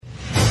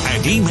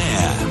Eddie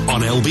Mair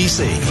on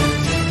LBC.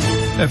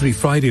 Every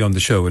Friday on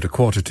the show at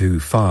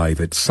 5:15,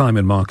 it's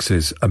Simon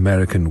Marks's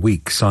American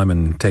Week.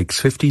 Simon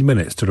takes 15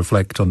 minutes to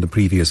reflect on the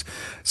previous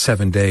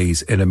 7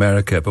 days in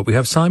America. But we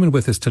have Simon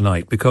with us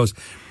tonight because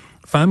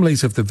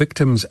families of the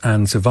victims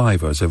and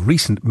survivors of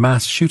recent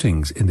mass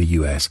shootings in the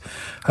US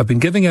have been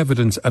giving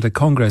evidence at a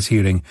Congress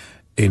hearing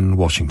in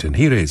Washington.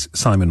 Here is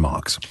Simon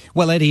Marks.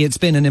 Well, Eddie, it's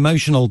been an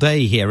emotional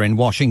day here in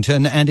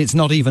Washington, and it's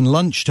not even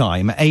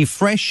lunchtime. A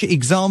fresh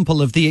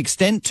example of the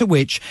extent to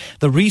which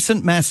the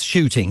recent mass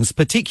shootings,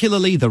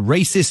 particularly the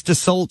racist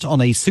assault on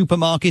a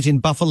supermarket in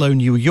Buffalo,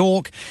 New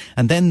York,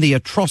 and then the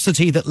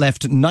atrocity that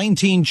left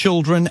 19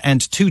 children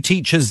and 2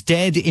 teachers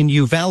dead in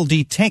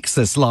Uvalde,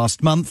 Texas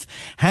last month,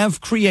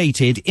 have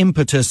created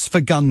impetus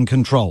for gun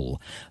control.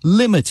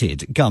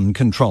 Limited gun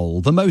control,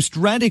 the most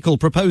radical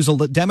proposal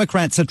that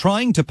Democrats are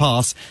trying to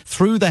pass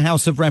through the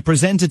House of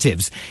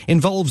Representatives,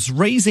 involves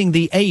raising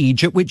the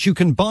age at which you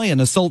can buy an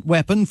assault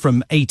weapon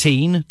from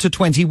 18 to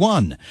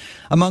 21.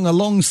 Among a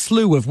long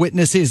slew of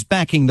witnesses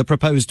backing the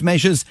proposed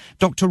measures,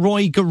 Dr.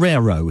 Roy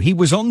Guerrero. He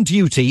was on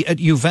duty at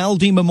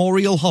Uvalde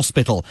Memorial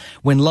Hospital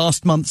when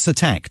last month's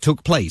attack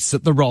took place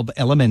at the Robb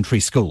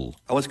Elementary School.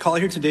 I was called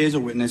here today as a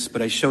witness,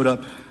 but I showed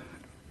up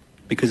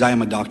because I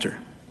am a doctor.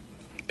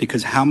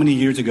 Because how many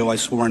years ago I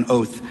swore an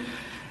oath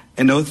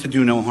to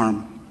do no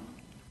harm.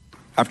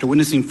 After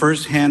witnessing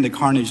firsthand the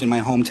carnage in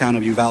my hometown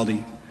of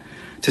Uvalde,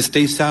 to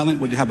stay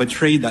silent would have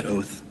betrayed that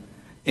oath.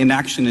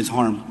 Inaction is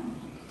harm.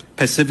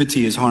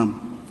 Passivity is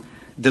harm.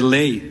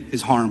 Delay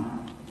is harm.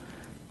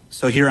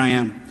 So here I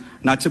am,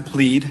 not to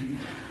plead,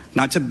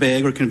 not to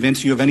beg or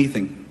convince you of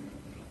anything,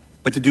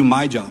 but to do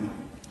my job.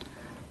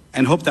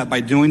 And hope that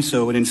by doing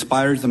so, it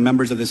inspires the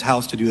members of this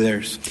House to do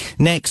theirs.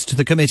 Next,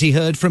 the committee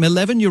heard from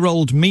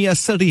 11-year-old Mia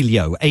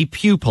Cirillo, a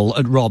pupil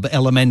at Robb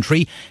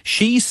Elementary.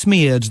 She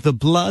smeared the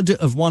blood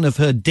of one of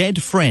her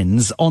dead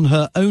friends on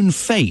her own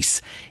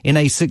face in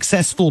a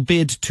successful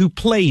bid to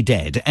play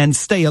dead and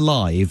stay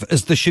alive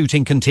as the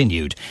shooting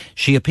continued.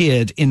 She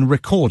appeared in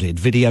recorded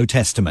video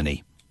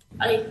testimony.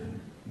 I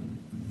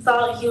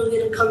thought he was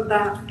going to come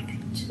back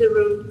to the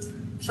room,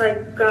 so I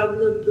grabbed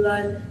the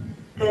blood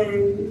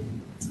and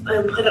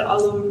put it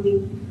all over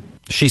me.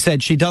 She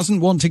said she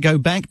doesn't want to go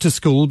back to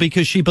school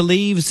because she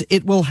believes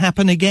it will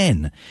happen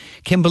again.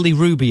 Kimberly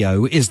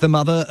Rubio is the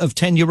mother of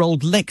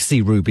 10-year-old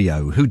Lexi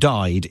Rubio, who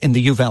died in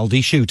the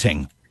Uvalde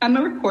shooting. I'm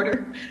a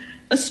reporter,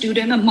 a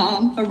student, a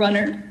mom, a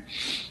runner.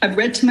 I've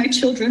read to my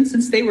children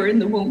since they were in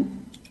the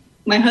womb.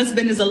 My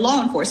husband is a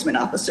law enforcement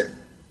officer,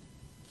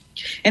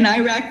 an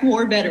Iraq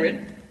war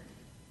veteran.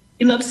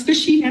 He loves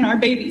fishing and our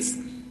babies.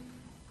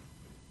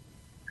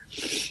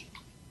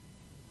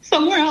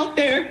 Somewhere out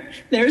there,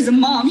 there's a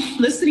mom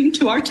listening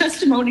to our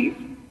testimony,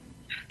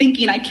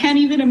 thinking, I can't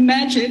even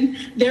imagine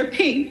their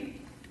pain,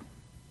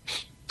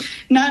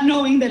 not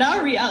knowing that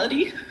our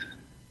reality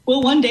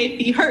will one day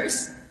be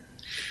hers,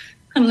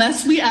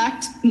 unless we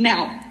act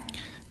now.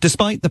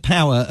 Despite the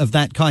power of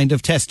that kind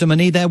of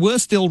testimony, there were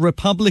still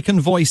Republican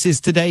voices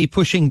today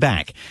pushing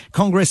back.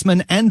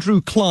 Congressman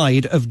Andrew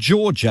Clyde of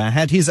Georgia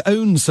had his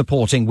own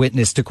supporting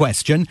witness to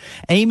question,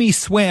 Amy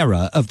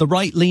Swearer of the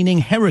right-leaning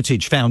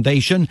Heritage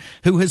Foundation,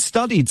 who has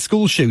studied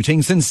school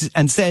shootings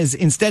and says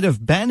instead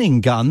of banning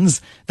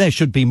guns, there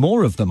should be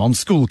more of them on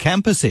school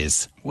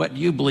campuses. What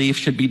do you believe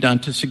should be done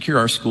to secure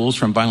our schools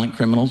from violent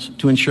criminals,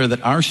 to ensure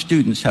that our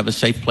students have a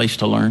safe place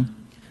to learn?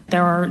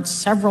 There are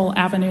several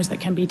avenues that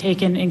can be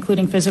taken,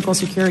 including physical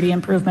security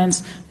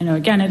improvements.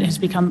 Again, it has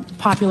become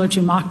popular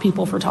to mock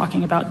people for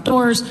talking about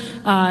doors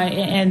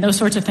and those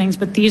sorts of things,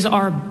 but these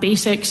are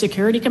basic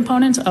security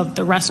components of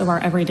the rest of our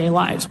everyday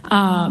lives.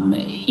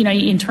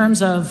 In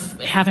terms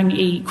of having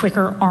a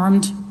quicker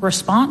armed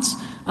response,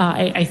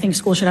 I think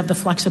schools should have the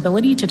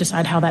flexibility to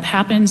decide how that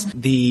happens.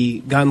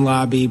 The gun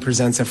lobby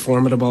presents a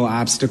formidable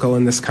obstacle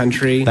in this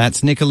country.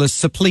 That's Nicholas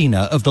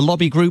Saplina of the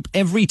lobby group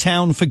Every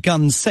Town for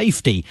Gun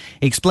Safety,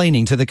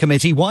 explaining to the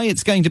committee why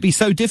it's going to be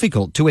so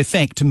difficult to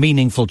effect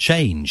meaningful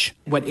change.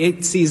 What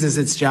it sees as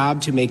its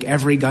job to make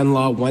every gun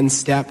law one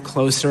step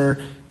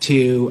closer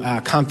to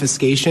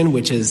confiscation,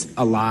 which is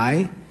a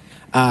lie.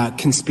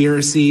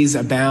 Conspiracies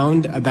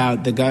abound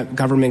about the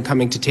government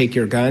coming to take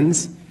your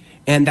guns.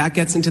 And that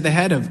gets into the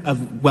head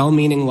of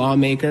well-meaning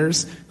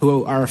lawmakers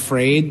who are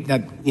afraid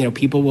that,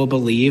 people will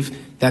believe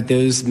that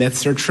those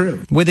myths are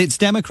true. With its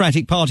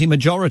Democratic Party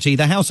majority,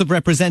 the House of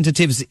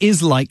Representatives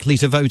is likely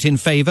to vote in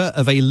favour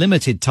of a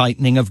limited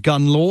tightening of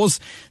gun laws.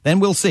 Then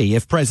we'll see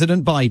if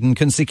President Biden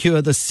can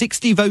secure the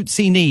 60 votes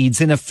he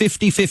needs in a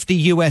 50-50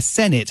 US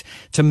Senate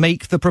to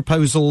make the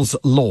proposals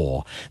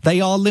law.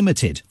 They are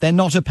limited. They're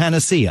not a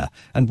panacea.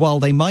 And while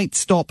they might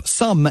stop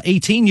some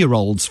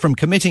 18-year-olds from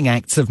committing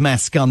acts of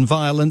mass gun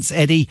violence,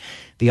 Eddie,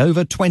 the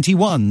over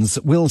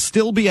 21s will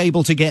still be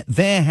able to get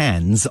their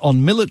hands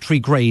on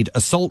military-grade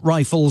assault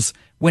rifles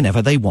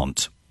whenever they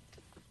want.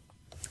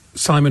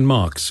 Simon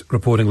Marks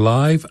reporting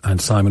live,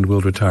 and Simon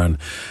will return,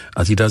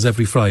 as he does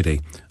every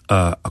Friday,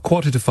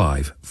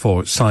 5:15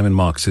 for Simon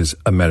Marks's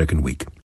American Week.